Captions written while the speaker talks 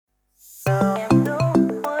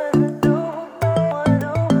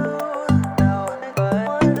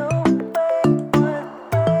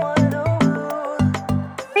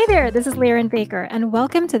this is Liren Baker, and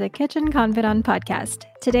welcome to the Kitchen Confidant podcast.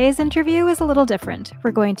 Today's interview is a little different.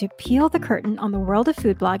 We're going to peel the curtain on the world of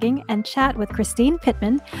food blogging and chat with Christine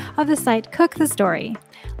Pittman of the site Cook the Story.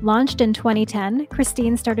 Launched in 2010,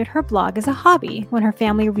 Christine started her blog as a hobby when her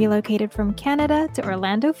family relocated from Canada to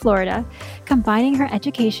Orlando, Florida, combining her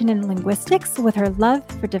education in linguistics with her love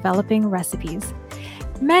for developing recipes.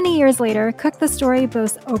 Many years later, Cook the Story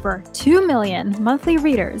boasts over 2 million monthly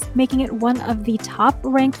readers, making it one of the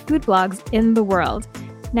top-ranked food blogs in the world.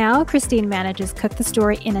 Now, Christine manages Cook the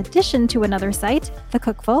Story in addition to another site, The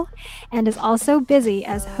Cookful, and is also busy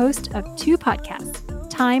as host of 2 podcasts,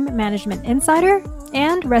 Time Management Insider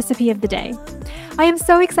and Recipe of the Day. I am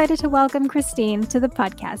so excited to welcome Christine to the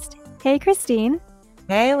podcast. Hey, Christine.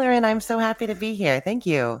 Hey, Liren. I'm so happy to be here. Thank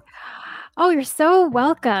you. Oh, you're so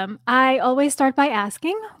welcome. I always start by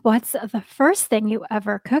asking, what's the first thing you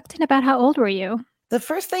ever cooked and about how old were you? The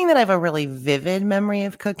first thing that I have a really vivid memory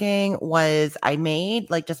of cooking was I made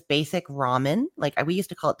like just basic ramen. We used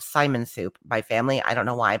to call it Simon soup, my family. I don't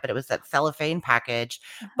know why, but it was that cellophane package.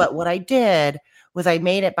 But what I did was I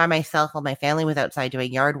made it by myself while my family was outside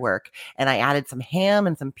doing yard work. And I added some ham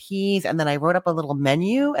and some peas. And then I wrote up a little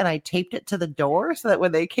menu and I taped it to the door so that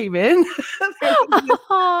when they came in,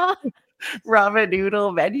 ramen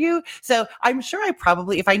noodle menu. So I'm sure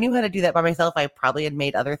if I knew how to do that by myself, I probably had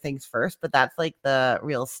made other things first, but that's like the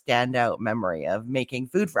real standout memory of making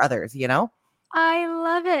food for others, you know? I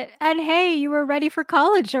love it. And hey, you were ready for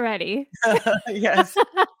college already. Yes.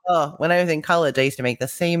 Oh, when I was in college, I used to make the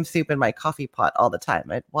same soup in my coffee pot all the time.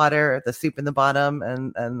 I'd water the soup in the bottom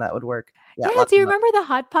and that would work. Yeah, do you remember the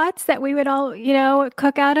hot pots that we would all,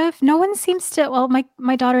 cook out of? No one seems to. Well,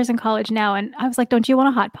 my daughter's in college now, and I was like, "Don't you want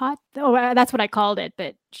a hot pot?" Oh, that's what I called it,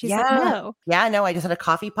 but she's like, "No." Yeah, no, I just had a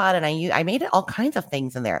coffee pot, and I made it all kinds of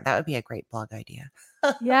things in there. That would be a great blog idea.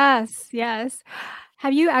 Yes.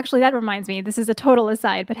 Have you actually? That reminds me. This is a total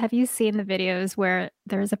aside, but have you seen the videos where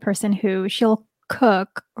there's a person who she'll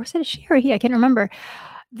cook, or is it she or he? I can't remember.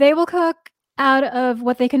 They will cook out of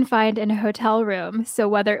what they can find in a hotel room. So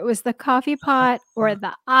whether it was the coffee pot or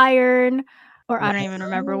the iron, or I don't even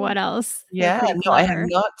remember what else. Yeah, no, I have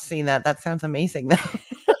not seen that. That sounds amazing though.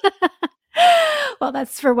 Well,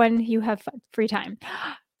 that's for when you have free time.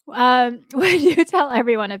 Would you tell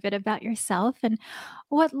everyone a bit about yourself and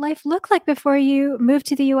what life looked like before you moved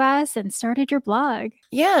to the US and started your blog?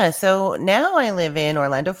 Yeah, so now I live in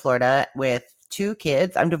Orlando, Florida with 2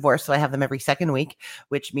 kids. I'm divorced, so I have them every second week,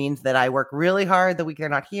 which means that I work really hard the week they're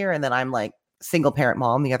not here, and then I'm like single parent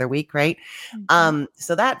mom the other week, right? Mm-hmm.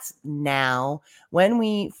 So that's now. When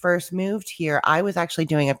we first moved here, I was actually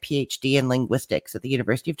doing a PhD in linguistics at the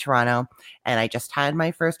University of Toronto, and I just had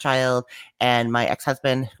my first child, and my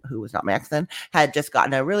ex-husband, who was not my ex then, had just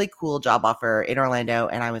gotten a really cool job offer in Orlando,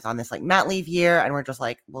 and I was on this like mat leave year, and we're just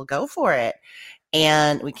like, we'll go for it.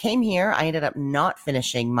 And we came here. I ended up not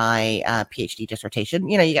finishing my PhD dissertation.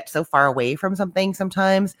 You get so far away from something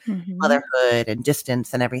sometimes, motherhood and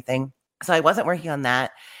distance and everything. So I wasn't working on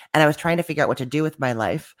that. And I was trying to figure out what to do with my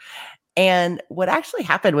life. And what actually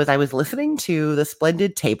happened was I was listening to The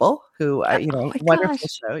Splendid Table, who, wonderful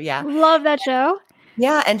show. Yeah. Love that show.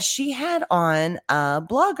 Yeah. And she had on a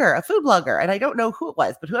blogger, a food blogger. And I don't know who it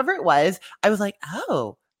was, but whoever it was, I was like,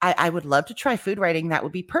 oh, I would love to try food writing. That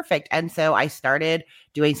would be perfect. And so I started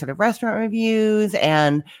doing sort of restaurant reviews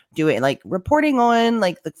and doing like reporting on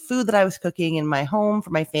like the food that I was cooking in my home for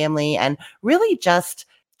my family, and really just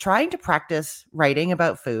trying to practice writing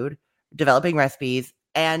about food, developing recipes,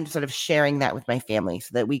 and sort of sharing that with my family so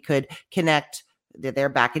that we could connect. They're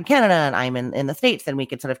back in Canada and I'm in the States, and we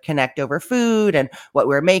could sort of connect over food and what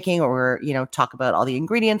we're making, or talk about all the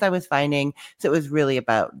ingredients I was finding. So it was really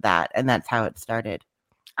about that. And that's how it started.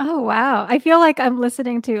 Oh, wow. I feel like I'm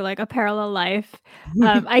listening to like a parallel life.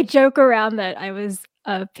 I joke around that I was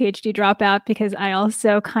a PhD dropout because I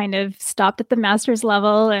also kind of stopped at the master's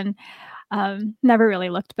level and never really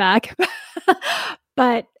looked back.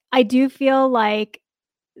 But I do feel like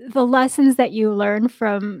the lessons that you learn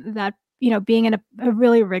from that, being in a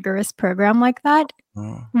really rigorous program like that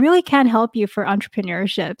really can help you for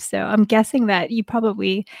entrepreneurship. So I'm guessing that you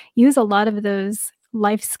probably use a lot of those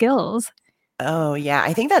life skills. Oh, yeah.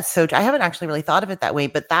 I think that's I haven't actually really thought of it that way,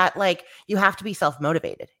 but that like you have to be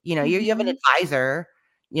self-motivated. You have an advisor,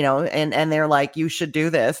 and they're like, you should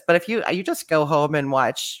do this. But if you just go home and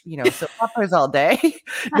watch, soap operas all day,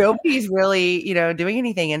 nobody's really, doing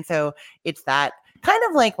anything. And so it's that kind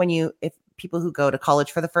of like if people who go to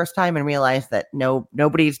college for the first time and realize that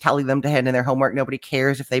nobody's telling them to hand in their homework, nobody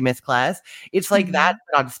cares if they miss class. It's like that,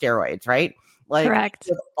 but on steroids, right? Like Correct.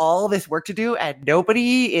 you have all this work to do and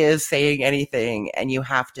nobody is saying anything and you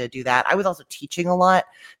have to do that. I was also teaching a lot.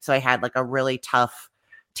 So I had like a really tough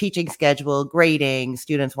teaching schedule, grading,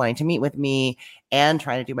 students wanting to meet with me and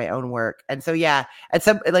trying to do my own work. And so, yeah, at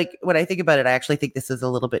some like when I think about it, I actually think this is a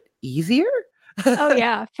little bit easier. Oh,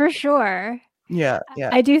 yeah, for sure. Yeah.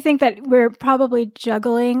 Yeah. I do think that we're probably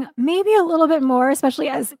juggling maybe a little bit more, especially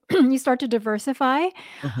as you start to diversify.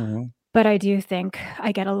 Mhm. But I do think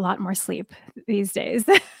I get a lot more sleep these days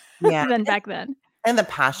Yeah. than back then. And the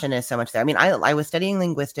passion is so much there. I mean, I was studying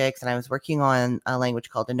linguistics and I was working on a language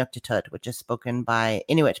called Inuktitut, which is spoken by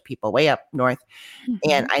Inuit people way up north.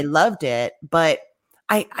 And Mhm. I loved it, but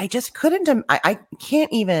I just couldn't, I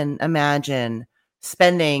can't even imagine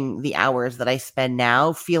spending the hours that I spend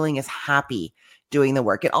now feeling as happy doing the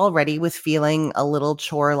work. It already was feeling a little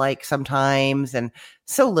chore like sometimes, and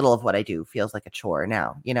so little of what I do feels like a chore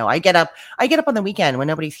now. You know, I get up on the weekend when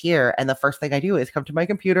nobody's here, and the first thing I do is come to my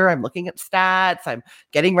computer. I'm looking at stats, I'm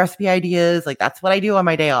getting recipe ideas. Like that's what I do on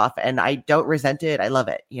my day off, and I don't resent it. I love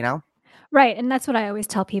it, you know? Right, and that's what I always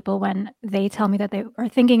tell people when they tell me that they are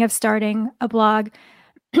thinking of starting a blog.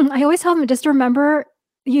 I always tell them, just remember,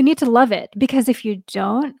 you need to love it, because if you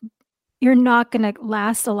don't, you're not gonna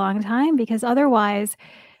last a long time, because otherwise,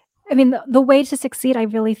 I mean, the way to succeed, I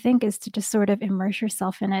really think, is to just sort of immerse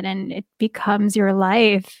yourself in it, and it becomes your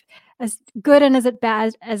life. As good and as it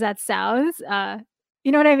bad as that sounds,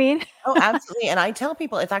 you know what I mean? Oh, absolutely. And I tell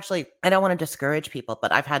people it's actually, I don't want to discourage people,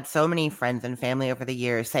 but I've had so many friends and family over the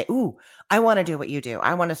years say, "Ooh, I want to do what you do.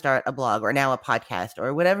 I want to start a blog or now a podcast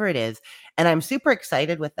or whatever it is." And I'm super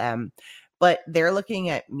excited with them. But they're looking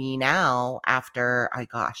at me now after,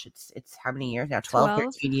 gosh, it's how many years now? 12, 12.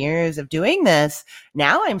 13 years of doing this.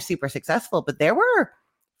 Now I'm super successful, but there were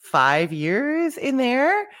 5 years in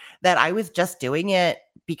there that I was just doing it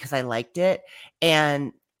because I liked it.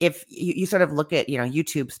 And if you sort of look at,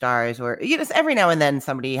 YouTube stars, or just every now and then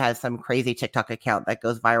somebody has some crazy TikTok account that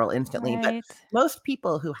goes viral instantly. But Right. most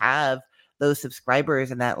people who have those subscribers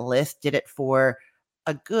and that list did it for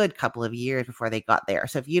a good couple of years before they got there.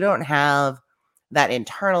 So if you don't have that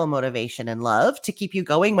internal motivation and love to keep you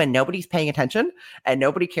going when nobody's paying attention and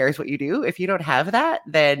nobody cares what you do, if you don't have that,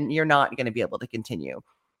 then you're not going to be able to continue.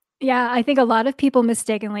 Yeah, I think a lot of people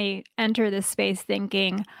mistakenly enter this space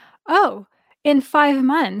thinking, "Oh, in 5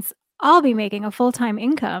 months, I'll be making a full-time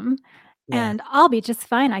income, Yeah. and I'll be just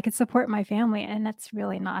fine. I could support my family," and that's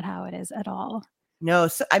really not how it is at all. No,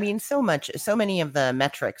 so I mean, so many of the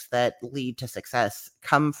metrics that lead to success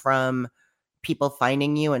come from people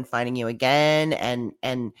finding you and finding you again,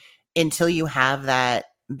 and until you have that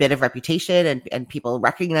bit of reputation and people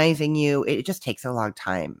recognizing you, it just takes a long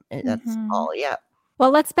time. That's Mhm. all. Yeah.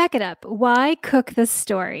 Well, let's back it up. Why Cook the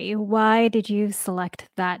Story? Why did you select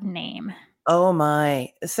that name? Oh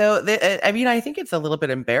my. So, I mean, I think it's a little bit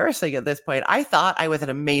embarrassing at this point. I thought I was an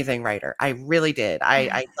amazing writer. I really did.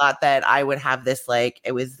 I thought that I would have this, like,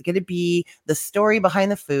 it was going to be the story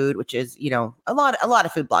behind the food, which is, a lot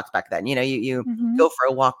of food blogs back then. You Mhm. go for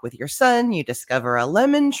a walk with your son, you discover a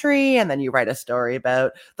lemon tree, and then you write a story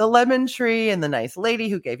about the lemon tree and the nice lady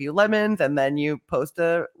who gave you lemons, and then you post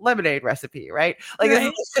a lemonade recipe, right? Like,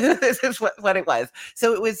 Right. this is what it was.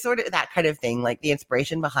 So it was sort of that kind of thing, like the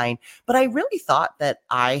inspiration behind, but I really thought that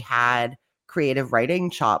I had creative writing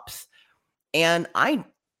chops, and I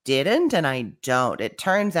didn't, and I don't. It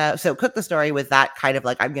turns out, so Cook the Story was that kind of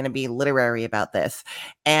like, I'm going to be literary about this.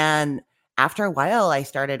 And after a while, I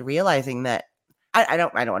started realizing that I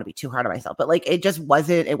don't want to be too hard on myself, but like it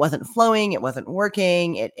wasn't flowing, it wasn't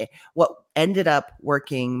working. What ended up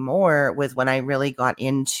working more was when I really got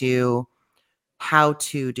into how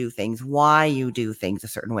to do things, why you do things a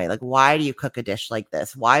certain way. Like, why do you cook a dish like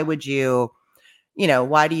this? Why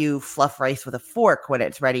do you fluff rice with a fork when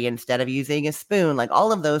it's ready instead of using a spoon? Like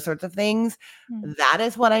all of those sorts of things. Mm. That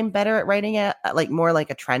is what I'm better at writing at, like more like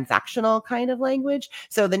a transactional kind of language.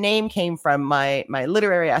 So the name came from my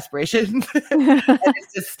literary aspirations and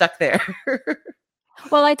it's just stuck there.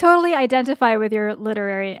 Well, I totally identify with your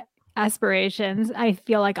literary aspirations. I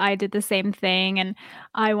feel like I did the same thing, and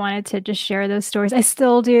I wanted to just share those stories. I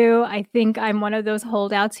still do. I think I'm one of those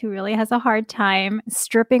holdouts who really has a hard time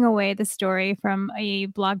stripping away the story from a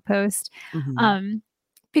blog post, Mhm. um,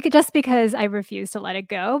 just because I refuse to let it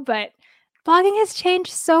go. But blogging has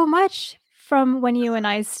changed so much from when you and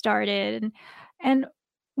I started. And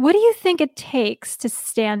what do you think it takes to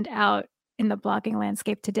stand out in the blogging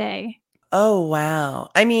landscape today? Oh, wow.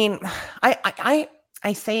 I mean,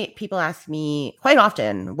 I say, people ask me quite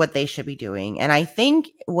often what they should be doing, and I think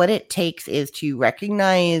what it takes is to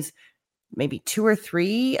recognize maybe 2 or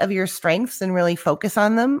 3 of your strengths and really focus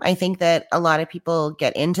on them. I think that a lot of people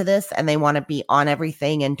get into this and they want to be on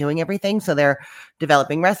everything and doing everything. So they're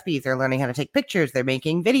developing recipes, they're learning how to take pictures, they're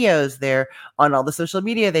making videos, they're on all the social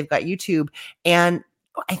media, they've got YouTube. And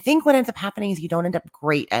I think what ends up happening is you don't end up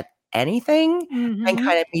great at anything and Mm-hmm.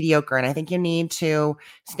 kind of mediocre. And I think you need to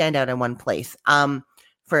stand out in one place.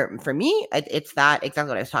 For me, it's that exactly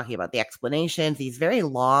what I was talking about. The explanations, these very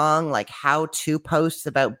long, like how-to posts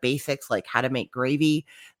about basics, like how to make gravy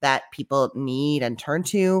that people need and turn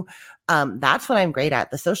to. That's what I'm great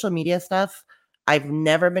at. The social media stuff, I've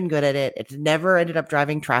never been good at it. It's never ended up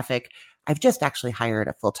driving traffic. I've just actually hired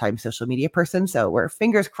a full-time social media person, so we're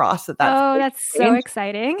fingers crossed that that's Oh, going that's to so change.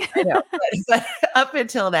 exciting. I know, but up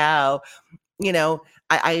until now, you know,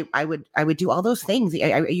 I would do all those things.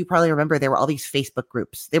 You probably remember there were all these Facebook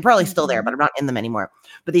groups. They're probably still there, but Mhm. I'm not in them anymore.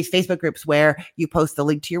 But these Facebook groups where you post the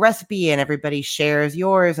link to your recipe and everybody shares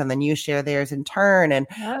yours and then you share theirs in turn. And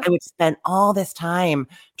Yep. I would spend all this time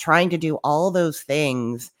trying to do all those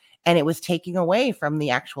things. And it was taking away from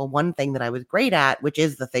the actual one thing that I was great at, which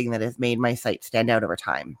is the thing that has made my site stand out over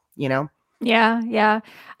time, you know? Yeah, yeah.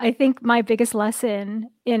 I think my biggest lesson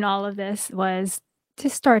in all of this was to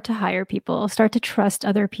start to hire people, start to trust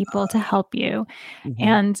other people to help you. Mhm.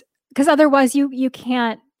 And because otherwise you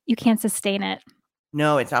can't sustain it.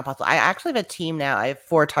 No, it's not possible. I actually have a team now. I have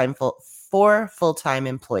 4 full-time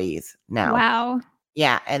employees now. Wow.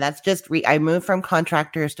 Yeah, and that's just I moved from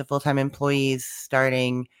contractors to full-time employees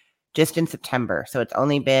starting just in September. So it's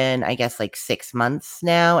only been, I guess, like 6 months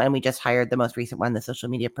now, and we just hired the most recent one, the social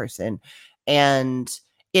media person. And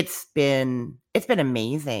it's been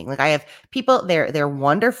amazing. Like I have people, they're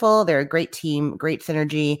wonderful, they're a great team, great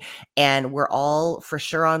synergy, and we're all for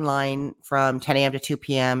sure online from 10 a.m. to 2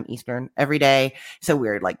 p.m. Eastern every day. So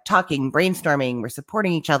we're like talking, brainstorming, we're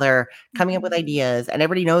supporting each other, coming up with Mhm. ideas, and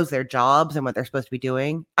everybody knows their jobs and what they're supposed to be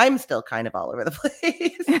doing. I'm still kind of all over the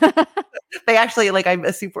place. They actually like I'm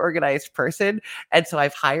a super organized person, and so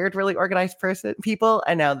I've hired really organized people,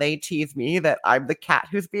 and now they tease me that I'm the cat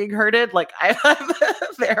who's being herded. Like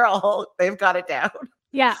they've got it down.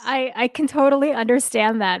 Yeah, I can totally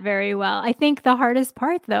understand that very well. I think the hardest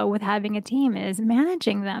part though with having a team is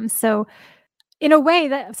managing them. So in a way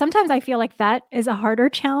that sometimes I feel like that is a harder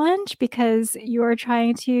challenge because you're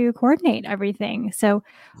trying to coordinate everything. So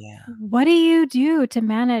Yeah. what do you do to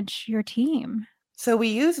manage your team? So we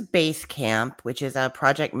use Basecamp, which is a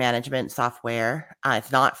project management software.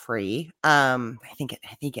 It's not free.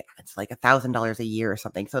 It's like $1,000 a year or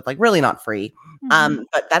something. So it's like really not free. Mhm.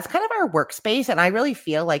 But that's kind of our workspace, and I really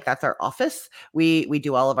feel like that's our office. We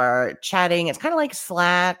do all of our chatting. It's kind of like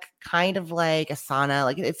Slack, kind of like Asana.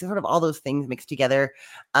 Like it's sort of all those things mixed together.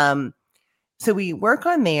 Um, so we work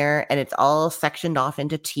on there, and it's all sectioned off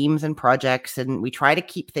into teams and projects, and we try to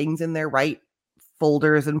keep things in their right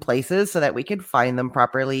folders and places so that we can find them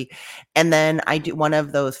properly. And then I do one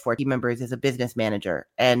of those 4 team members is a business manager,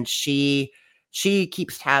 and she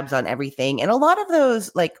keeps tabs on everything. And a lot of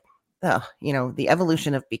those like the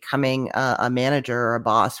evolution of becoming a manager or a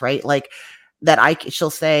boss, right? Like that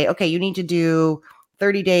she'll say, okay, you need to do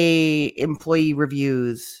 30-day employee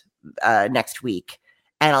reviews next week.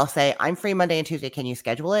 And I'll say, I'm free Monday and Tuesday. Can you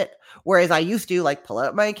schedule it? Whereas I used to like pull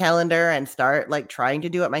out my calendar and start like trying to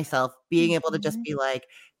do it myself, being able to just Mhm. be like,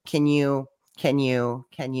 can you?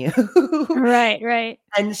 Right, right.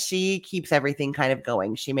 And she keeps everything kind of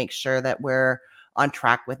going. She makes sure that we're on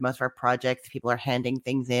track with most of our projects. People are handing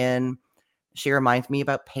things in. She reminds me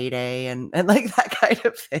about payday and like that kind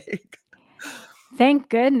of thing. Thank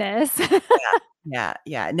goodness. Yeah. Yeah,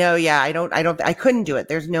 yeah. No, yeah, I couldn't do it.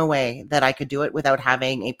 There's no way that I could do it without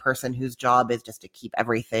having a person whose job is just to keep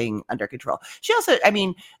everything under control. She also, I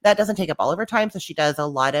mean, that doesn't take up all of her time, so she does a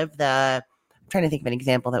lot of I'm trying to think of an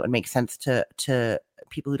example that would make sense to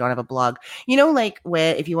people who don't have a blog. You know, like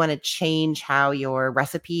when if you want to change how your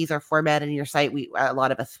recipes are formatted in your site, a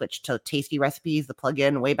lot of us switched to Tasty Recipes, the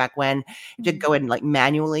plugin way back when, to Mhm. go and like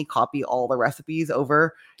manually copy all the recipes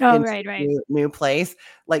over Oh, into right, the right. new place.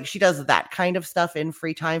 Like she does that kind of stuff in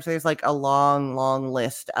free time. So there's like a long, long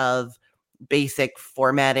list of basic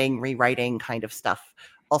formatting, rewriting kind of stuff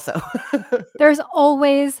also. There's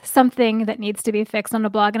always something that needs to be fixed on a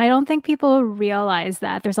blog, and I don't think people realize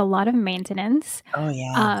that. There's a lot of maintenance. Oh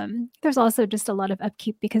yeah. There's also just a lot of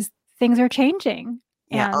upkeep because things are changing,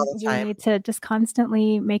 Yeah, all and the we time. need to just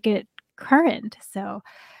constantly make it current. So,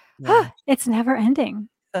 Yeah. it's never ending.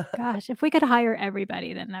 Gosh, if we could hire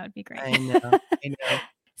everybody, then that would be great. I know. I know.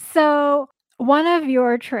 So, one of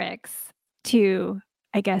your tricks to,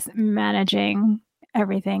 I guess, managing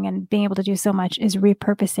everything and being able to do so much is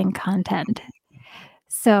repurposing content.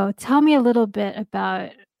 So, tell me a little bit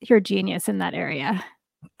about your genius in that area.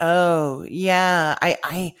 Oh, yeah.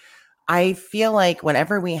 I feel like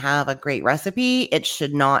whenever we have a great recipe, it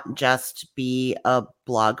should not just be a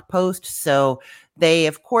blog post. So they,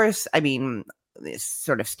 of course, I mean, it's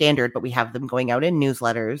sort of standard, but we have them going out in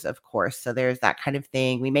newsletters, of course. So there's that kind of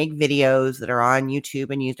thing. We make videos that are on YouTube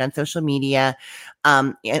and used on social media.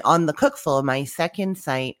 And on the Cookful, my second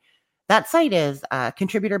site, that site is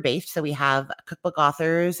contributor based. So we have cookbook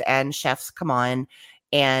authors and chefs come on,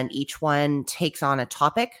 and each one takes on a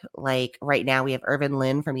topic. Like right now, we have Irvin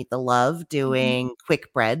Lin from Eat the Love doing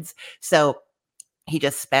quick breads. So he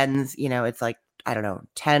just spends, it's like, I don't know,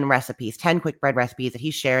 10 recipes, 10 quick bread recipes that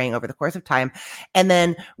he's sharing over the course of time. And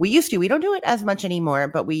then we don't do it as much anymore,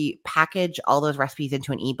 but we package all those recipes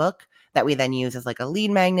into an ebook that we then use as like a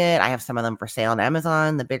lead magnet. I have some of them for sale on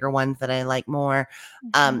Amazon, the bigger ones that I like more.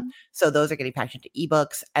 So those are getting packaged into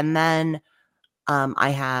ebooks. And then I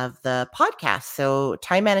have the podcast. So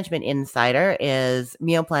Time Management Insider is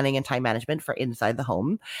meal planning and time management for inside the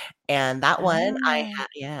home. And that one I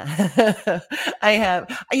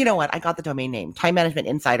have, you know what? I got the domain name. Time Management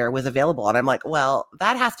Insider was available. And I'm like, well,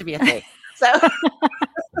 that has to be a thing.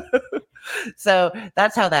 So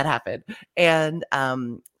that's how that happened. And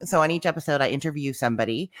so on each episode, I interview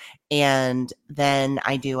somebody, and then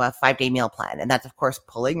I do a 5-day meal plan. And that's, of course,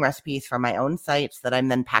 pulling recipes from my own sites that I'm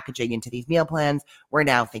then packaging into these meal plans. We're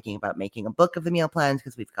now thinking about making a book of the meal plans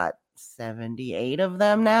because we've got 78 of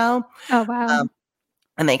them now. Oh, wow.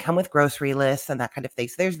 And they come with grocery lists and that kind of thing.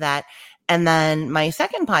 So there's that. And then my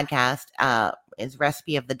second podcast is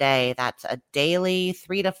Recipe of the Day. That's a daily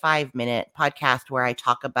 3 to 5 minute podcast where I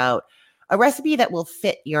talk about a recipe that will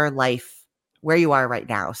fit your life where you are right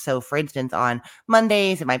now. So for instance, on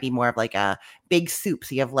Mondays, it might be more of like a big soup,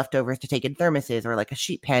 so you have leftovers to take in thermoses, or like a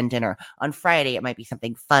sheet pan dinner. On Friday, it might be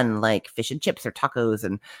something fun like fish and chips or tacos.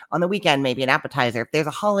 And on the weekend, maybe an appetizer. If there's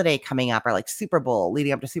a holiday coming up, or like Super Bowl,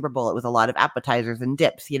 leading up to Super Bowl, it was a lot of appetizers and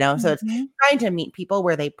dips, So it's trying to meet people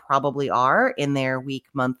where they probably are in their week,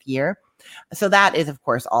 month, year. So that is, of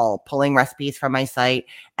course, all pulling recipes from my site.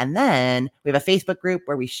 And then we have a Facebook group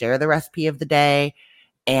where we share the recipe of the day.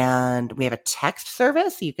 And we have a text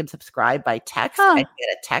service. So you can subscribe by text and get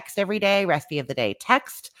a text every day, recipe of the day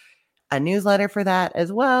text, a newsletter for that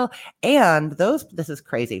as well. And this is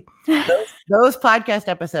crazy. Those podcast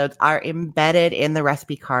episodes are embedded in the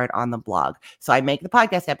recipe card on the blog. So I make the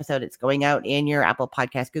podcast episode. It's going out in your Apple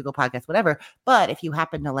Podcast, Google Podcast, whatever. But if you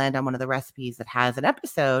happen to land on one of the recipes that has an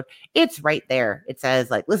episode, it's right there. It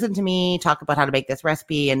says like, listen to me talk about how to make this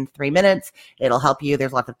recipe in 3 minutes. It'll help you.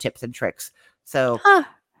 There's lots of tips and tricks. So,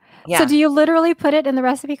 yeah. So do you literally put it in the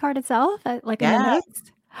recipe card itself? Like in the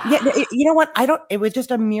notes? Yeah, you know what? It was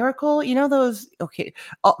just a miracle.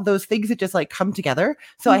 Those things that just like come together.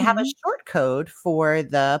 So I have a short code for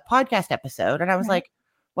the podcast episode. And I was like,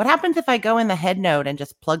 what happens if I go in the head note and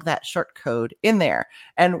just plug that short code in there?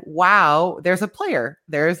 And wow, there's a player.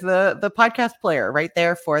 There's the podcast player right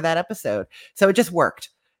there for that episode. So it just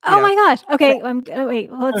worked. Oh my gosh. Okay.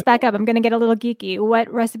 Wait, let's back up. I'm going to get a little geeky.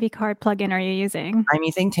 What recipe card plugin are you using? I'm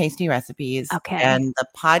using Tasty Recipes. Okay. And the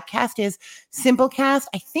podcast is Simplecast.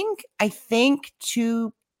 I think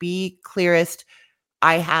to be clearest,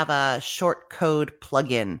 I have a short code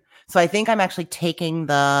plugin. So I think I'm actually taking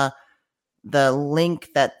the link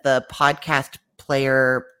that the podcast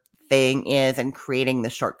player thing is and creating the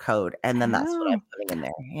short code, and then that's what I'm putting in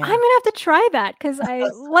there. I'm gonna have to try that because I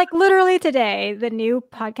like literally today the new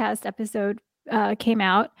podcast episode came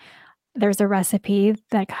out. There's a recipe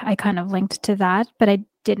that I kind of linked to that, but I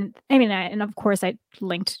didn't. And of course I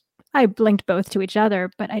linked both to each other,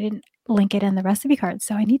 but I didn't link it in the recipe card.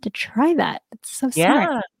 So I need to try that. It's so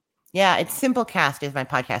smart. Yeah, it's Simplecast is my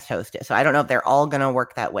podcast host. So I don't know if they're all gonna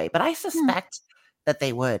work that way, but I suspect that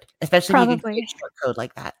they would, especially if you can create a short code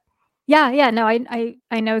like that. Yeah. No,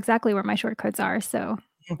 I know exactly where my short codes are. So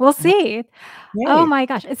we'll see. Yay. Oh my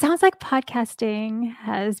gosh. It sounds like podcasting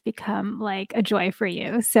has become like a joy for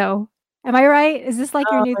you. So am I right? Is this like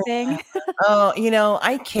your new thing?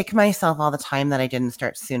 I kick myself all the time that I didn't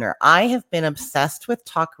start sooner. I have been obsessed with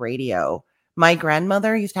talk radio. My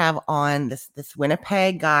grandmother used to have on this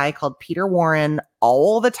Winnipeg guy called Peter Warren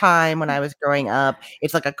all the time when I was growing up.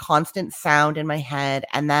 It's like a constant sound in my head.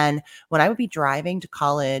 And then when I would be driving to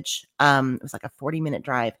college, it was like a 40-minute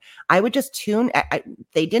drive, I would just tune.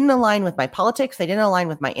 They didn't align with my politics. They didn't align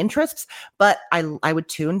with my interests, but I would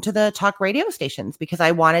tune to the talk radio stations because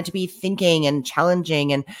I wanted to be thinking and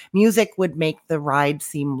challenging, and music would make the ride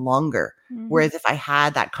seem longer. Whereas if I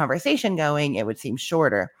had that conversation going, it would seem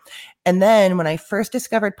shorter. And then when I first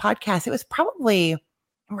discovered podcasts, it was probably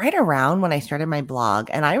right around when I started my blog.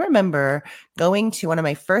 And I remember going to one of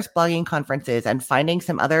my first blogging conferences and finding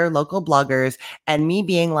some other local bloggers and me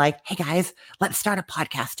being like, hey guys, let's start a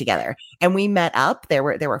podcast together. And we met up. There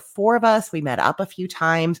were four of us. We met up a few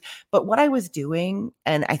times. But what I was doing,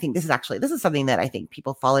 and I think this is something that I think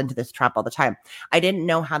people fall into this trap all the time. I didn't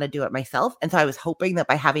know how to do it myself. And so I was hoping that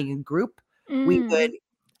by having a group, Mm.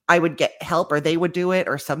 I would get help or they would do it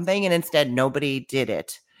or something. And instead nobody did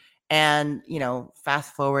it. And,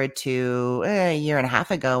 fast forward to a year and a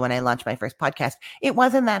half ago when I launched my first podcast, it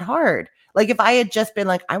wasn't that hard. Like if I had just been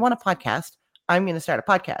like, I want a podcast, I'm going to start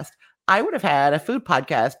a podcast. I would have had a food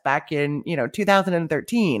podcast back in,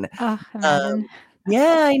 2013. Oh, Um, imagine.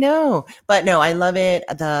 yeah, I know. But no, I love it.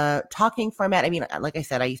 The talking format. I mean, like I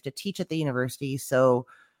said, I used to teach at the university. So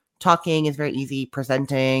talking is very easy.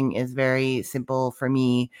 Presenting is very simple for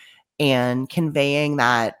me. And conveying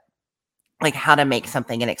that, like how to make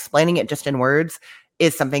something and explaining it just in words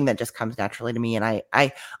is something that just comes naturally to me. And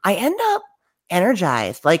I end up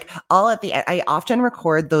energized. Like I often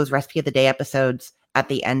record those recipe of the day episodes at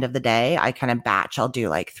the end of the day. I kind of batch. I'll do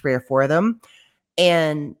like 3 or 4 of them.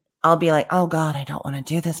 And I'll be like, oh God, I don't want to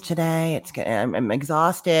do this today. I'm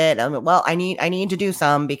exhausted. Well, I need to do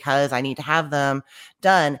some because I need to have them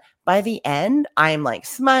done. By the end, I'm like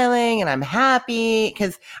smiling and I'm happy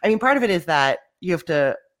because I mean, part of it is that you have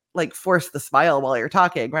to like force the smile while you're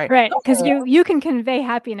talking, right? Right, because you can convey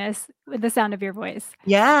happiness with the sound of your voice.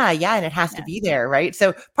 Yeah, and it has to Yeah. be there, right?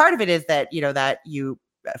 So part of it is that, that you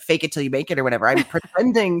fake it till you make it or whatever. I'm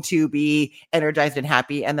pretending to be energized and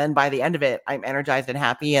happy. And then by the end of it, I'm energized and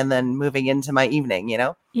happy and then moving into my evening,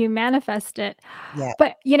 You manifest it. Yeah.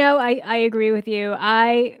 But, I agree with you.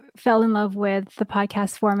 I fell in love with the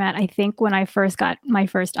podcast format, I think, when I first got my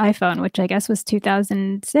first iPhone, which I guess was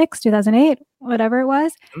 2006, 2008, whatever it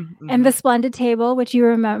was. Mm-hmm. And the Splendid Table, which you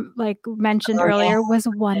mentioned earlier, was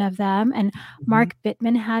one of them. And Mark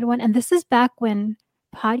Bittman had one. And this is back when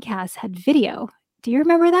podcasts had video. Do you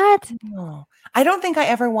remember that? Oh, I don't think I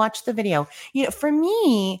ever watched the video. For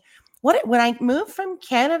me, when I moved from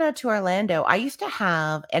Canada to Orlando, I used to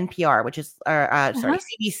have NPR, which is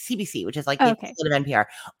CBC, which is like the equivalent of NPR,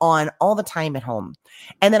 on all the time at home.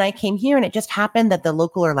 And then I came here, and it just happened that the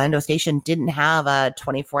local Orlando station didn't have a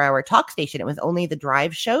 24-hour talk station. It was only the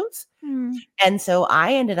drive shows. And so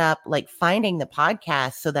I ended up like finding the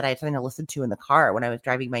podcast so that I had something to listen to in the car when I was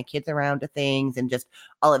driving my kids around to things and just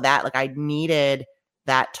all of that. Like I needed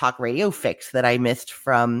that talk radio fix that I missed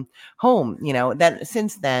from home, that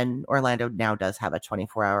since then Orlando now does have a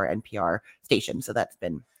 24-hour NPR station. So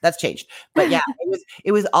that's changed. But yeah,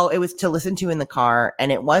 it was to listen to in the car.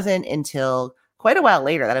 And it wasn't until quite a while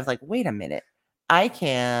later that I was like, wait a minute, I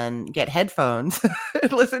can get headphones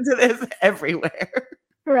and listen to this everywhere.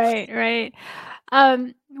 Right.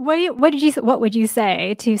 What would you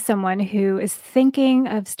say to someone who is thinking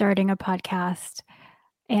of starting a podcast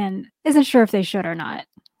and isn't sure if they should or not?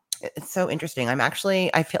 It's so interesting.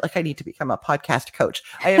 I feel like I need to become a podcast coach.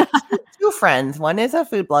 I have two friends. One is a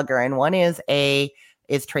food blogger and one is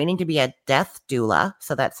training to be a death doula.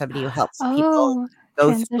 So that's somebody who helps people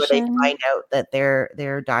go through where they find out that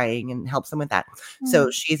they're dying and helps them with that.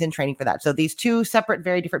 So she's in training for that. So these two separate,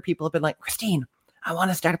 very different people have been like, Christine, I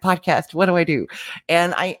want to start a podcast. What do I do?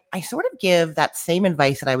 And I sort of give that same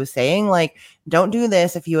advice that I was saying, like, don't do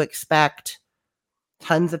this if you expect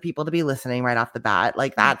tons of people to be listening right off the bat.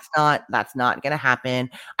 Like that's not going to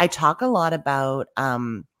happen. I talk a lot about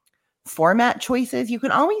format choices. You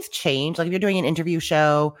can always change. Like if you're doing an interview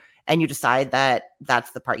show and you decide that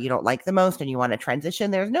that's the part you don't like the most and you want to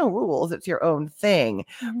transition, there's no rules. It's your own thing.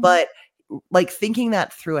 But like thinking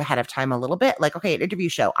that through ahead of time a little bit, like, okay, an interview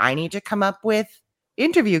show, I need to come up with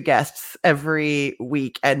interview guests every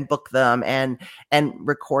week and book them and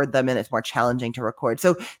record them. And it's more challenging to record.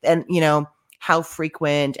 So, and how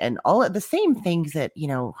frequent and all of the same things that,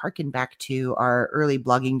 harken back to our early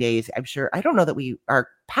blogging days. I don't know that our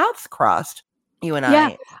paths crossed, you and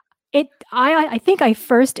I. I think I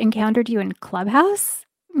first encountered you in Clubhouse,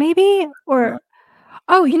 maybe, or,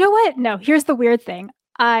 oh, you know what? No, here's the weird thing.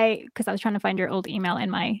 Because I was trying to find your old email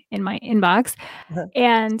in my inbox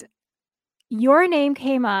and your name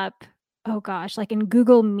came up, oh gosh, like in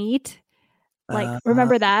Google Meet. Like,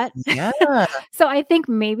 remember that? Yeah. So I think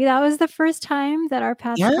maybe that was the first time that our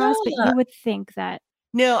paths crossed, but you would think that.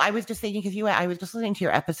 No, I was just thinking because I was just listening to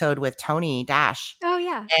your episode with Tony Dash. Oh,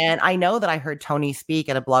 yeah. And I know that I heard Tony speak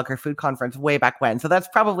at a Blogger Food Conference way back when. So that's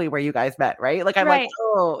probably where you guys met, right? Like, I'm like,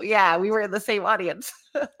 oh, yeah, we were in the same audience.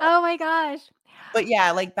 Oh, my gosh. But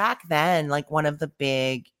yeah, like back then, like one of the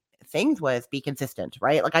big things was be consistent,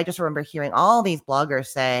 right? Like I just remember hearing all these bloggers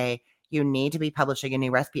say, you need to be publishing a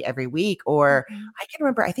new recipe every week. Or I can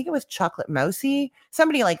remember, I think it was Chocolate Mousy,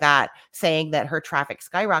 somebody like that, saying that her traffic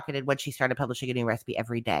skyrocketed when she started publishing a new recipe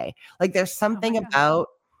every day. Like there's something about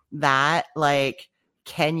that, like,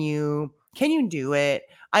 can you do it?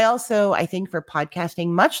 I think for podcasting,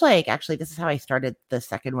 much like actually this is how I started the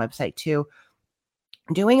second website too,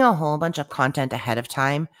 doing a whole bunch of content ahead of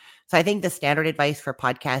time. So I think the standard advice for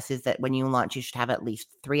podcasts is that when you launch, you should have at least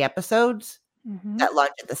 3 episodes that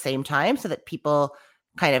launch at the same time so that people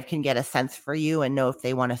kind of can get a sense for you and know if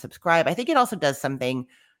they want to subscribe. I think it also does something.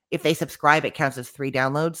 If they subscribe, it counts as 3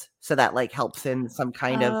 downloads. So that like helps in some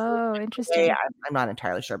kind of interesting way. I'm not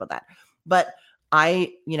entirely sure about that. But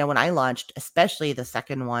when I launched, especially the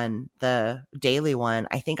second one, the daily one,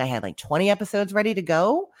 I think I had like 20 episodes ready to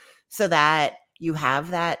go so that you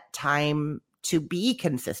have that time to be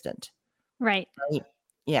consistent. Right.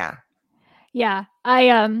 Yeah. Yeah.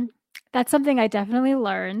 That's something I definitely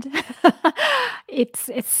learned.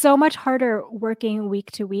 It's so much harder working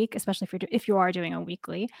week to week, especially if you are doing a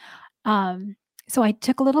weekly. So I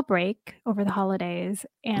took a little break over the holidays,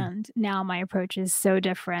 and now my approach is so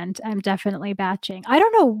different. I'm definitely batching. I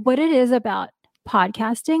don't know what it is about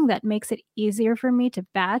podcasting that makes it easier for me to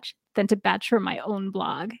batch than to batch for my own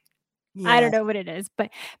blog. Yeah. I don't know what it is, but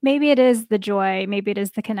maybe it is the joy. Maybe it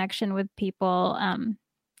is the connection with people.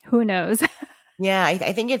 Who knows? Yeah,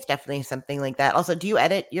 I think it's definitely something like that. Also, do you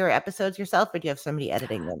edit your episodes yourself, or do you have somebody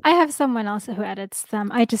editing them? I have someone else who edits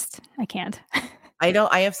them. I can't.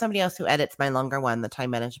 I have somebody else who edits my longer one, the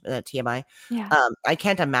time management, TMI. Yeah. I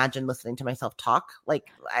can't imagine listening to myself talk. Like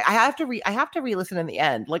I have to re-listen in the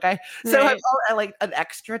end. Like I like an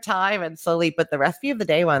extra time and slowly, but the recipe of the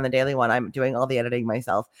day one, the daily one, I'm doing all the editing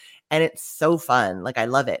myself, and it's so fun. Like I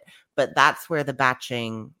love it. But that's where the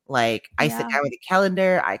batching, like I sit down with a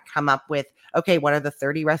calendar, I come up with, okay, what are the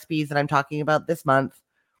 30 recipes that I'm talking about this month?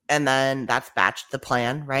 And then that's batched the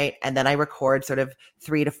plan, right? And then I record sort of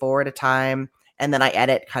 3 to 4 at a time. And then I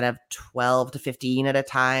edit kind of 12 to 15 at a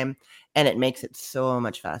time. And it makes it so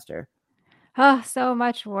much faster. Oh, so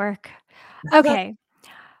much work. Okay.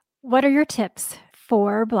 What are your tips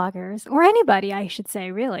for bloggers, or anybody, I should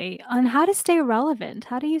say, really, on how to stay relevant?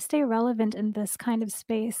 How do you stay relevant in this kind of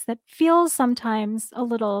space that feels sometimes a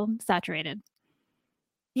little saturated?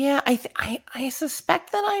 Yeah, I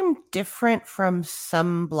suspect that I'm different from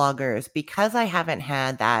some bloggers because I haven't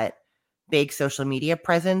had that big social media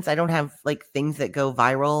presence. I don't have like things that go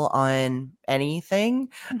viral on anything.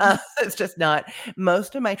 It's just not.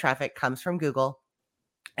 Most of my traffic comes from Google.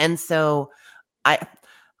 And so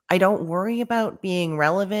I don't worry about being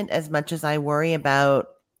relevant as much as I worry about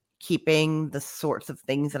keeping the sorts of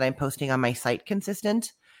things that I'm posting on my site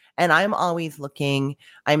consistent. And I'm looking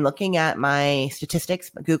at my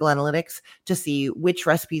statistics, Google Analytics, to see which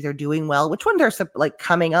recipes are doing well, which ones are like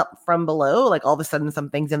coming up from below, like all of a sudden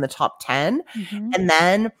something's in the top 10. And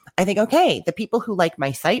then I think, okay, the people who like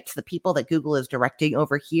my sites, the people that Google is directing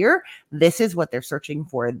over here, this is what they're searching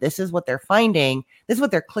for. This is what they're finding. This is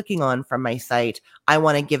what they're clicking on from my site. I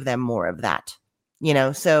want to give them more of that,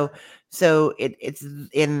 so it's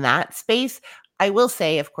in that space. I will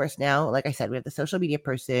say, of course, now, like I said, we have the social media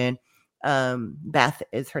person. Beth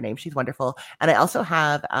is her name. She's wonderful. And I also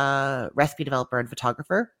have a recipe developer and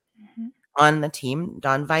photographer on the team,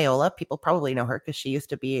 Dawn Viola. People probably know her because she used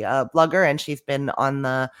to be a blogger and she's been on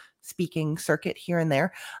the speaking circuit here and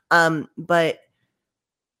there. But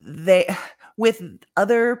with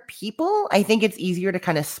other people, I think it's easier to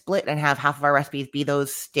kind of split and have half of our recipes be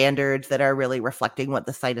those standards that are really reflecting what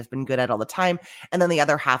the site has been good at all the time. And then the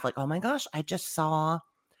other half, like, oh my gosh, I just saw.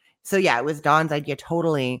 So yeah, it was Dawn's idea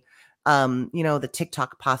totally. The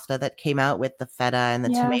TikTok pasta that came out with the feta and the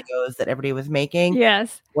tomatoes that everybody was making.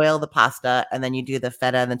 Yes. Boil the pasta and then you do the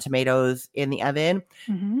feta and the tomatoes in the oven.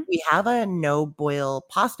 We have a no boil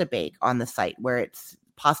pasta bake on the site where it's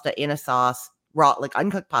pasta in a sauce, raw, like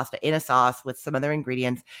uncooked pasta in a sauce with some other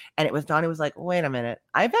ingredients. And it was Dawn who was like, wait a minute,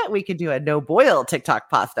 I bet we could do a no boil TikTok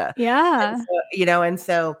pasta. Yeah. And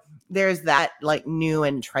so there's that like new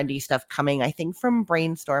and trendy stuff coming, I think, from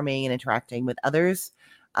brainstorming and interacting with others.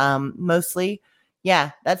 Mostly.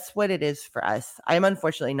 Yeah, that's what it is for us. I'm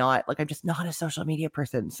unfortunately not, like, I'm just not a social media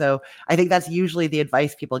person. So I think that's usually the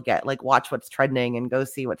advice people get, like, watch what's trending and go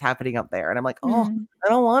see what's happening up there. And I'm like, oh, I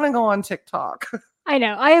don't want to go on TikTok. I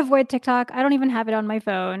know. I avoid TikTok. I don't even have it on my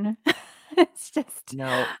phone. It's just,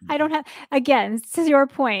 no, I don't have, again, to your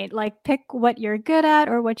point, like pick what you're good at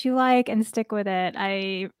or what you like and stick with it.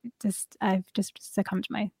 I've just succumbed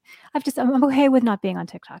to I'm okay with not being on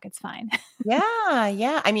TikTok. It's fine. Yeah.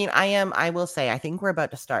 I mean, I will say, I think we're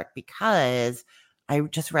about to start because I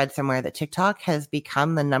just read somewhere that TikTok has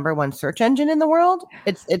become the number one search engine in the world.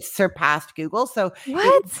 It's surpassed Google. So it would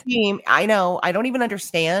What? seem, I know, I don't even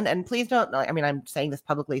understand. And please don't, I mean, I'm saying this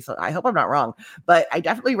publicly, so I hope I'm not wrong, but I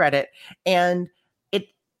definitely read it. And it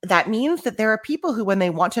that means that there are people who, when they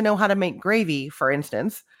want to know how to make gravy, for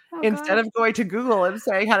instance, Oh instead gosh. of going to Google and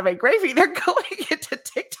saying how to make gravy, they're going into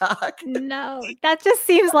TikTok. No, that just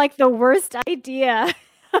seems like the worst idea.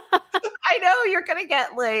 I know you're gonna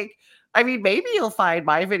get like, I mean, maybe you'll find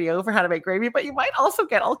my video for how to make gravy, but you might also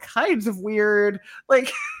get all kinds of weird,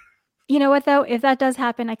 like, You know what though? If that does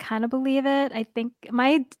happen, I kind of believe it. I think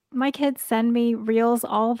my kids send me reels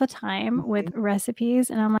all the time with Mhm. recipes,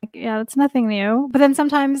 and I'm like, yeah, it's nothing new. But then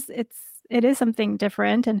sometimes it is something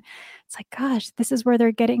different, and it's like, gosh, this is where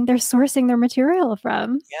they're sourcing their material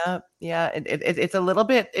from. Yeah, yeah. It's a little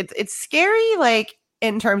bit, it's scary, like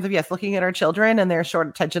in terms of, yes, looking at our children and their short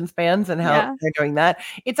attention spans and how Yeah. they're doing that.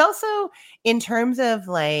 It's also in terms of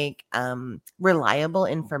like reliable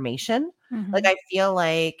information. Like Mhm. I feel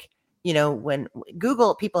like, when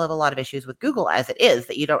Google, people have a lot of issues with Google as it is,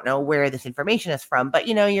 that you don't know where this information is from. But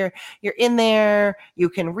you're in there, you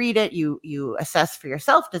can read it, you assess for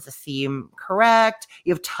yourself, does it seem correct?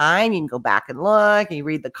 You have time, you can go back and look, and you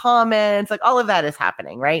read the comments, like all of that is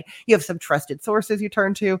happening, right? You have some trusted sources you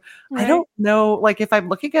turn to. I Right. don't know, like if I'm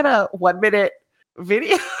looking at a 1 minute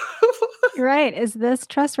video. Right. Is this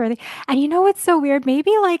trustworthy? And you know what's so weird?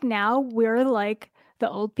 Maybe like now we're like the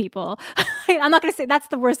old people. I'm not going to say that's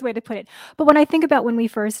the worst way to put it. But when I think about when we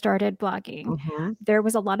first started blogging, Mhm. there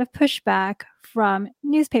was a lot of pushback from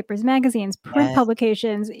newspapers, magazines, print Yes.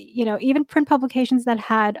 publications, even print publications that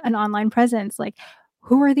had an online presence. Like,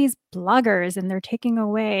 who are these bloggers? And they're taking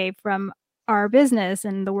away from our business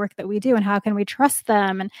and the work that we do, and how can we trust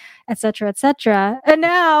them, and et cetera, et cetera. And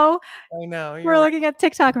now I know, we're you're right. looking at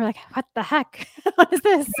TikTok and we're like, "What the heck? What is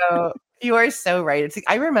this?" No, you are so right.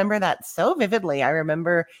 I remember that so vividly. I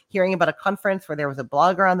remember hearing about a conference where there was a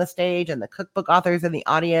blogger on the stage and the cookbook authors in the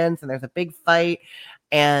audience, and there's a big fight.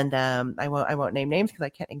 And I won't name names because I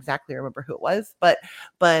can't exactly remember who it was. But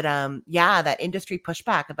yeah, that industry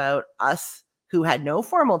pushback about us who had no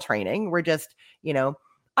formal training. We're just,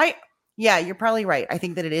 I yeah, you're probably right. I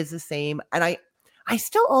think that it is the same. And I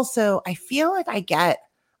still also, I feel like I get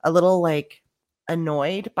a little like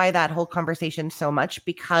annoyed by that whole conversation so much,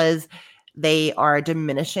 because they are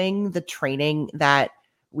diminishing the training that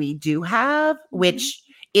we do have, Mhm. which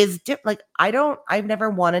is like, I've never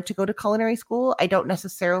wanted to go to culinary school. I don't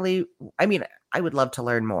necessarily, I mean, I would love to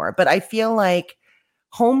learn more, but I feel like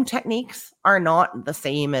home techniques are not the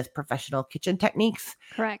same as professional kitchen techniques.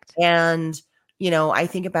 Correct. And, I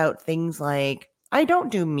think about things like, I don't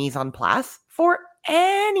do mise en place for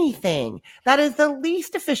anything. That is the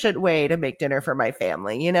least efficient way to make dinner for my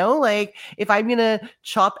family. Like if I'm going to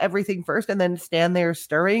chop everything first and then stand there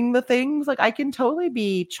stirring the things, like I can totally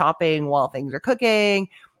be chopping while things are cooking,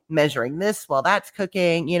 measuring this while that's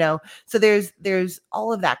cooking. So there's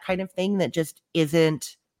all of that kind of thing that just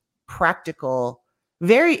isn't practical.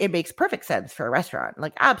 It makes perfect sense for a restaurant,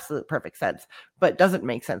 like absolute perfect sense, but doesn't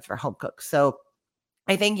make sense for home cooks. So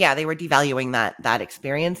I think, yeah, they were devaluing that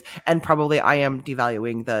experience, and probably I am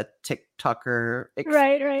devaluing the TikToker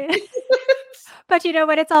Right, right. But you know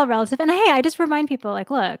what? It's all relative. And hey, I just remind people like,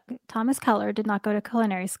 look, Thomas Keller did not go to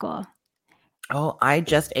culinary school. Oh, I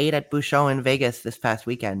just ate at Bouchon in Vegas this past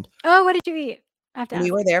weekend. Oh, what did you eat? I have to We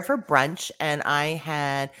ask. were there for brunch, and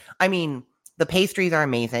I mean, the pastries are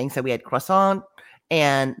amazing. So we had croissant,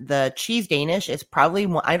 and the cheese Danish is probably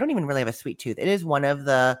one, I don't even really have a sweet tooth. It is one of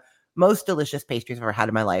the most delicious pastries I've ever had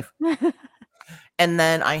in my life. And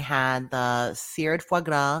then I had the seared foie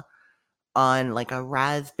gras on like a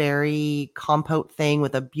raspberry compote thing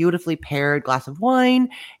with a beautifully paired glass of wine.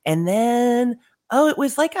 And then, oh, it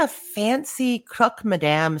was like a fancy croque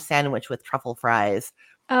madame sandwich with truffle fries.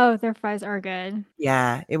 Oh, their fries are good.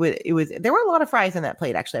 Yeah, it was there were a lot of fries in that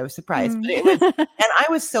plate, actually. I was surprised, Mm. but and I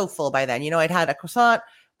was so full by then. I'd had a croissant,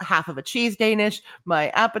 a half of a cheese Danish, my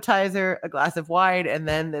appetizer, a glass of wine, and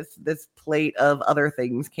then this plate of other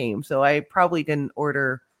things came. So I probably didn't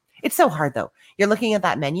order. It's so hard though. You're looking at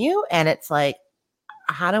that menu and it's like,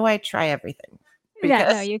 how do I try everything? Yeah,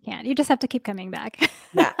 Because no, you can't. You just have to keep coming back.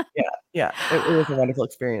 yeah, yeah, yeah. It was a wonderful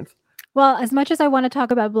experience. Well, as much as I want to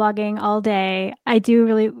talk about blogging all day, I do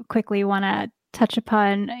really quickly want to touch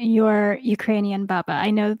upon your Ukrainian Baba. I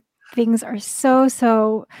know things are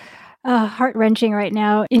so heart-wrenching right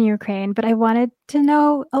now in Ukraine, but I wanted to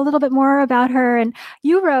know a little bit more about her. And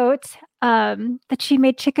you wrote that she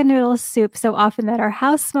made chicken noodle soup so often that our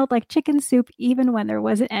house smelled like chicken soup even when there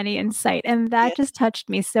wasn't any in sight. And Yeah. that just touched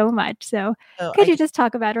me so much. So So could you just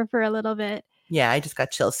talk about her for a little bit? Yeah, I just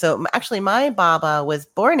got chills. So actually, my Baba was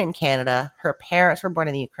born in Canada. Her parents were born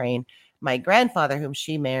in the Ukraine. My grandfather, whom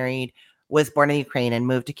she married, was born in Ukraine and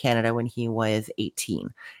moved to Canada when he was 18.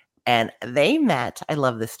 And they met. I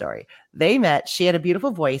love this story. They met. She had a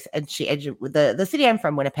beautiful voice, and the city I'm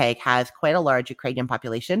from, Winnipeg, has quite a large Ukrainian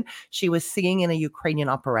population. She was singing in a Ukrainian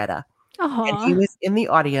operetta, and he Oh, was in the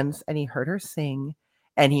audience, and he heard her sing,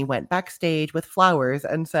 and he went backstage with flowers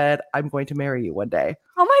and said, "I'm going to marry you one day."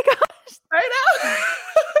 oh my gosh. I know.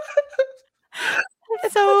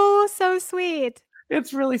 That's so sweet.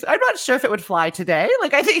 It's really. I'm not sure if it would fly today.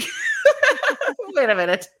 Like I think. Wait a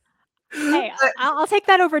minute. Hey, But I'll take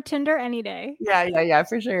that over Tinder any day. yeah,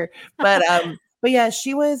 for sure. But yeah,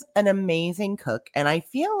 she was an amazing cook, and I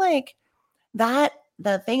feel like that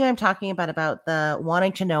the thing I'm talking about the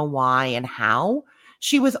wanting to know why and how,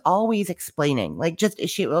 she was always explaining. Like just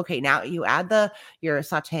she okay, now you add you're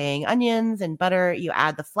sauteing onions and butter, you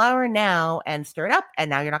add the flour now and stir it up, and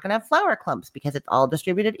now you're not gonna have flour clumps because it's all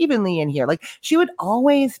distributed evenly in here. Like she would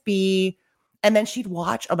always be, and then she'd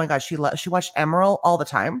watch, oh my god, she watched Emerald all the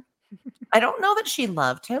time. I don't know that she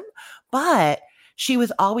loved him, but she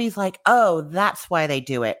was always like, "Oh, that's why they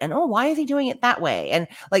do it." And, "Oh, why is he doing it that way?" And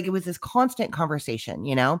like it was this constant conversation,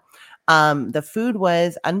 you know? The food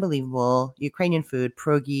was unbelievable. Ukrainian food,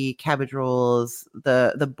 pierogi, cabbage rolls,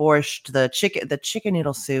 the borscht, the chicken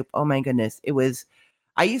noodle soup. Oh my goodness.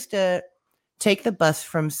 I used to take the bus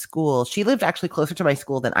from school. She lived actually closer to my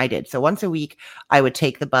school than I did. So once a week, I would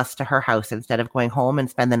take the bus to her house instead of going home and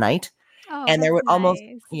spend the night. Oh, And there that's would almost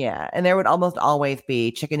nice. yeah, and there would almost always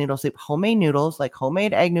be chicken noodle soup, homemade noodles, like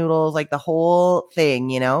homemade egg noodles, like the whole thing,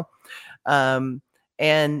 you know? Um,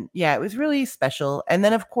 and yeah, it was really special. And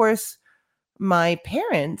then of course, my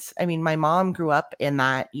parents, I mean, my mom grew up in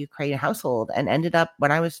that Ukrainian household and ended up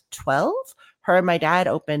when I was 12, her and my dad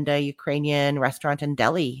opened a Ukrainian restaurant in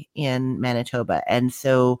Delhi in Manitoba. And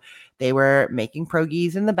so they were making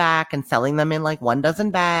pierogies in the back and selling them in like 1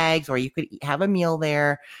 dozen bags, or you could have a meal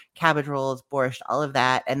there, cabbage rolls, borscht, all of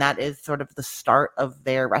that. And that is sort of the start of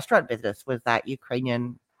their restaurant business, was that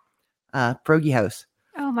Ukrainian pierogi house.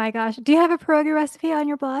 Oh my gosh. Do you have a pierogi recipe on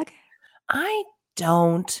your blog? I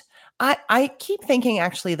don't. I keep thinking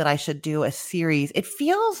actually that I should do a series. It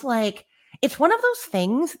feels like it's one of those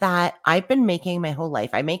things that I've been making my whole life.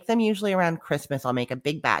 I make them usually around Christmas. I'll make a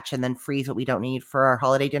big batch and then freeze what we don't need for our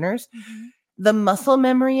holiday dinners. Mhm. The muscle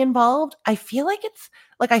memory involved, I feel like it's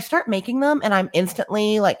like I start making them and I'm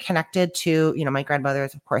instantly like connected to, my grandmother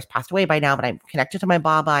has of course passed away by now, but I'm connected to my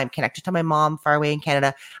Baba. I'm connected to my mom far away in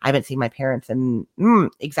Canada. I haven't seen my parents in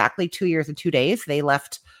exactly 2 years and 2 days. They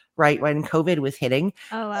left right when COVID was hitting.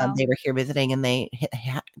 Oh, wow. They were here visiting and they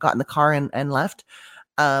got in the car and left.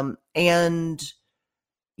 And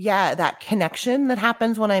yeah, that connection that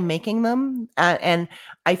happens when I'm making them. And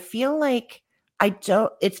I feel like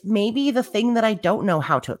it's maybe the thing that I don't know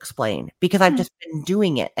how to explain because I've Hmm. just been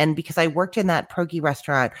doing it. And because I worked in that pierogi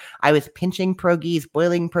restaurant, I was pinching pierogies,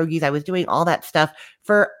 boiling pierogies. I was doing all that stuff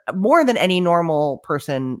for more than any normal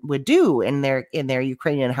person would do in their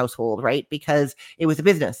Ukrainian household, right? Because it was a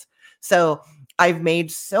business. So I've made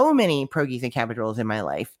so many pierogies and cabbage rolls in my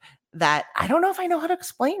life that I don't know if I know how to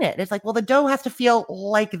explain it. It's like, well, the dough has to feel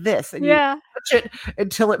like this, and you Yeah. touch it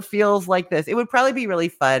until it feels like this. It would probably be really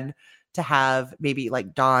fun to have maybe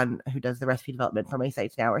like Dawn, who does the recipe development for my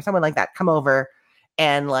sites now, or someone like that, come over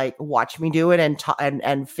and like watch me do it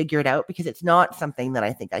and figure it out, because it's not something that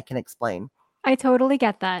I think I can explain. I totally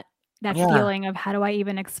get that Yeah. feeling of how do I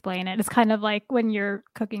even explain it? It's kind of like when you're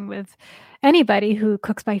cooking with anybody who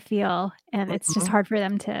cooks by feel, and it's just Mhm. hard for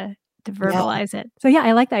them to Yeah. verbalize it. So yeah,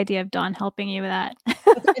 I like the idea of Dawn helping you with that. I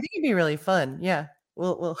think it'd be really fun. Yeah.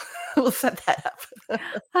 We'll we'll set that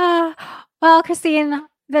up. Well, Christine,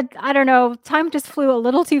 I don't know, time just flew a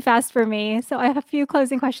little too fast for me. So I have a few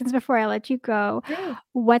closing questions before I let you go. Sure.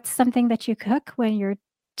 What's something that you cook when you're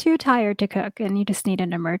too tired to cook and you just need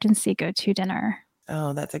an emergency go-to dinner?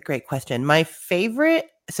 Oh, that's a great question.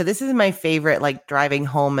 This is my favorite, like driving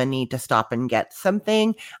home and need to stop and get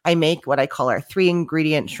something. I make what I call our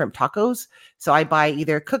 3-ingredient shrimp tacos. So I buy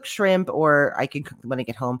either cooked shrimp, or I can cook them when I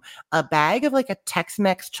get home, a bag of like a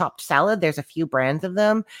Tex-Mex chopped salad. There's a few brands of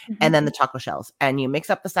them, Mhm. and then the taco shells. And you mix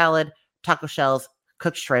up the salad, taco shells,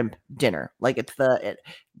 cooked shrimp, dinner. Like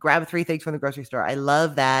grab 3 things from the grocery store. I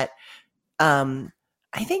love that. Um,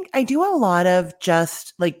 I think I do a lot of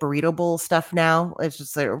just like burrito bowl stuff now. It's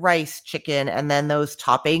just like rice, chicken, and then those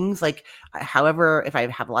toppings. Like, however, if I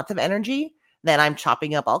have lots of energy, then I'm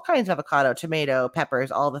chopping up all kinds of avocado, tomato,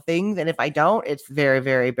 peppers, all the things. And if I don't, it's very,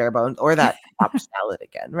 very bare bones, or that chopped salad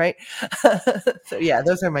again, right? So yeah,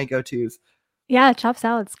 those are my go-tos. Yeah, chopped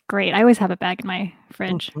salad's great. I always have a bag in my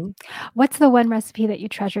fridge. Mhm. What's the one recipe that you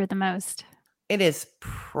treasure the most? It is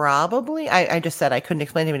probably I just said I couldn't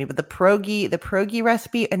explain to anybody, but the pierogi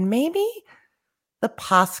recipe and maybe the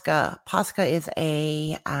Pascha. Pascha is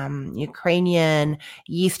a, Ukrainian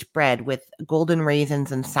yeast bread with golden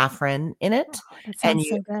raisins and saffron in it, Oh, that and sounds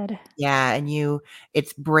so good. yeah, and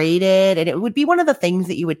it's braided, and it would be one of the things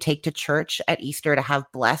that you would take to church at Easter to have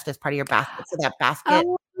blessed as part of your basket. So that basket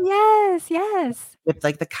Oh, yes, yes. with,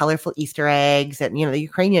 like, the colorful Easter eggs and, the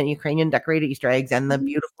Ukrainian decorated Easter eggs and the Mhm.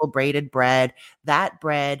 beautiful braided bread. That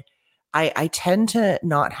bread I tend to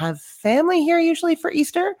not have family here usually for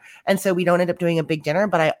Easter, and so we don't end up doing a big dinner,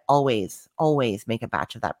 but I always, always make a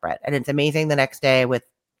batch of that bread, and it's amazing the next day with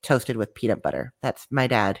toasted with peanut butter. That's my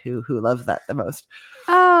dad who loves that the most.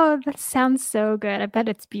 Oh, that sounds so good. I bet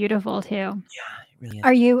it's beautiful too. Yeah, it really is.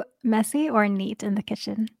 Are you messy or neat in the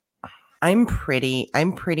kitchen? I'm pretty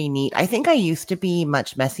neat. I think I used to be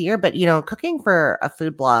much messier, but cooking for a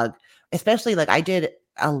food blog, especially like I did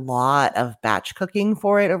a lot of batch cooking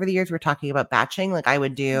for it over the years. We're talking about batching. Like I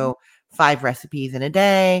would Mhm. do 5 recipes in a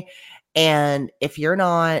day. And if you're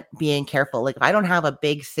not being careful, like if I don't have a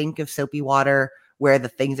big sink of soapy water where the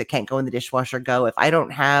things that can't go in the dishwasher go, if I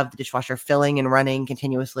don't have the dishwasher filling and running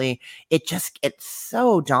continuously, it's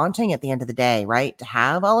so daunting at the end of the day, right? To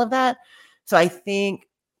have all of that. So I think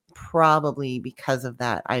probably because of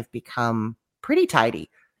that, I've become pretty tidy.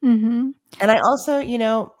 Mhm. And I also,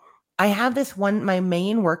 I have this one, my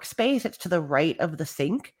main workspace, it's to the right of the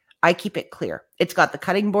sink. I keep it clear. It's got the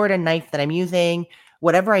cutting board and knife that I'm using,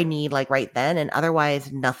 whatever I need, like right then, and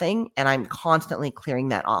otherwise nothing. And I'm constantly clearing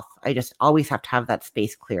that off. I just always have to have that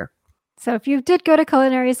space clear. So if you did go to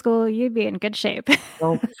culinary school, you'd be in good shape.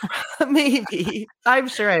 Well, maybe. I'm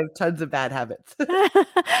sure I have tons of bad habits.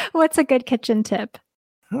 What's a good kitchen tip?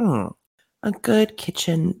 Hmm. A good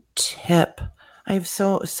kitchen tip. I have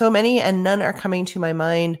so many, and none are coming to my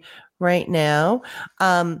mind right now.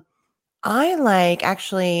 I like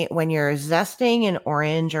actually when you're zesting an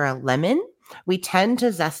orange or a lemon, we tend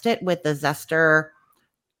to zest it with the zester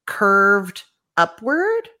curved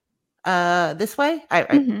upward this way.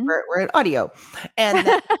 Mhm. We're at audio,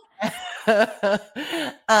 and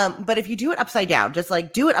but if you do it upside down, just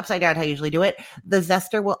like do it upside down how you usually do it, the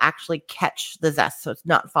zester will actually catch the zest, so it's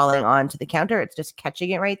not falling onto the counter, it's just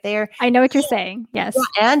catching it right there. I know what you're saying. Yes.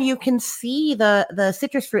 Yeah, and you can see the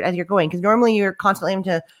citrus fruit as you're going, because normally you're constantly having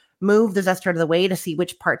to move the zester out of the way to see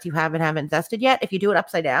which parts you haven't zested yet. If you do it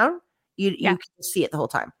upside down, you Yeah. can see it the whole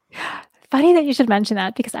time. Funny that you should mention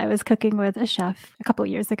that because I was cooking with a chef a couple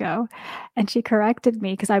years ago and she corrected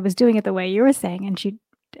me because I was doing it the way you were saying and she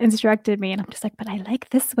instructed me and I'm just like, but I like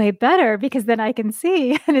this way better because then I can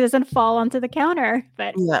see and it doesn't fall onto the counter.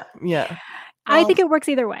 But Yeah, yeah. I Well, think it works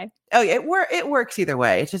either way. oh yeah, it works either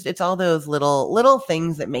way. It's all those little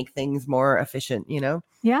things that make things more efficient,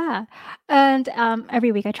 Yeah. And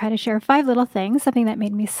every week I try to share 5 little things, something that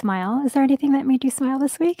made me smile. Is there anything that made you smile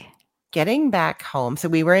this week? Getting back home. So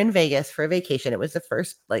we were in Vegas for a vacation. It was the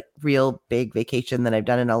first like real big vacation that I've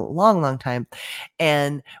done in a long, long time.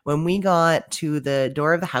 And when we got to the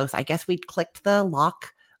door of the house, I guess we clicked the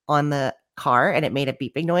lock on the car and it made a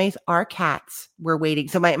beeping noise. Our cats were waiting.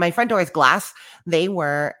 So my front door is glass. They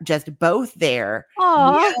were just both there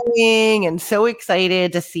Aw. meowing and so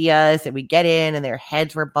excited to see us. And we get in and their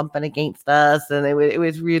heads were bumping against us. And it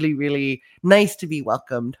was really, really nice to be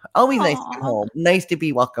welcomed. Always nice to come Aw. home. Nice to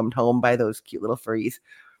be welcomed home by those cute little furries.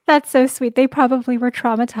 That's so sweet. They probably were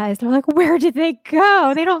traumatized. They're like, "Where did they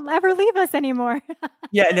go? They don't ever leave us anymore."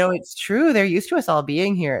 Yeah, no, it's true. They're used to us all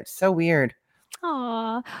being here. It's so weird.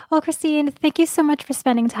 Aw. Well, Christine, thank you so much for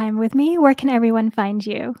spending time with me. Where can everyone find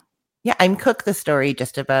you? Yeah, I'm Cook the Story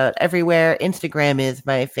just about everywhere. Instagram is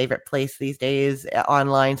my favorite place these days.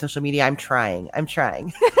 Online, social media. I'm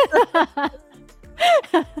trying.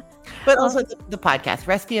 But Well, also the podcast,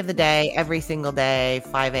 recipe of the day, every single day,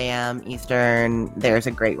 5 a.m. Eastern. There's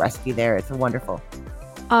a great recipe there. It's wonderful.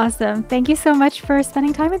 awesome. Thank you so much for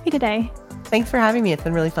spending time with me today. Thanks for having me. It's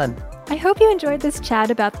been really fun. I hope you enjoyed this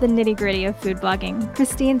chat about the nitty-gritty of food blogging.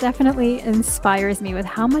 Christine definitely inspires me with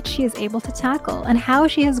how much she is able to tackle and how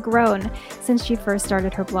she has grown since she first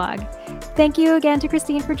started her blog. Thank you again to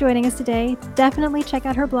Christine for joining us today. Definitely check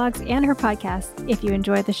out her blogs and her podcast. If you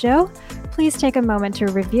enjoyed the show, please take a moment to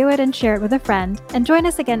review it and share it with a friend, and join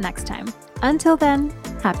us again next time. Until then,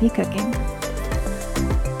 happy cooking.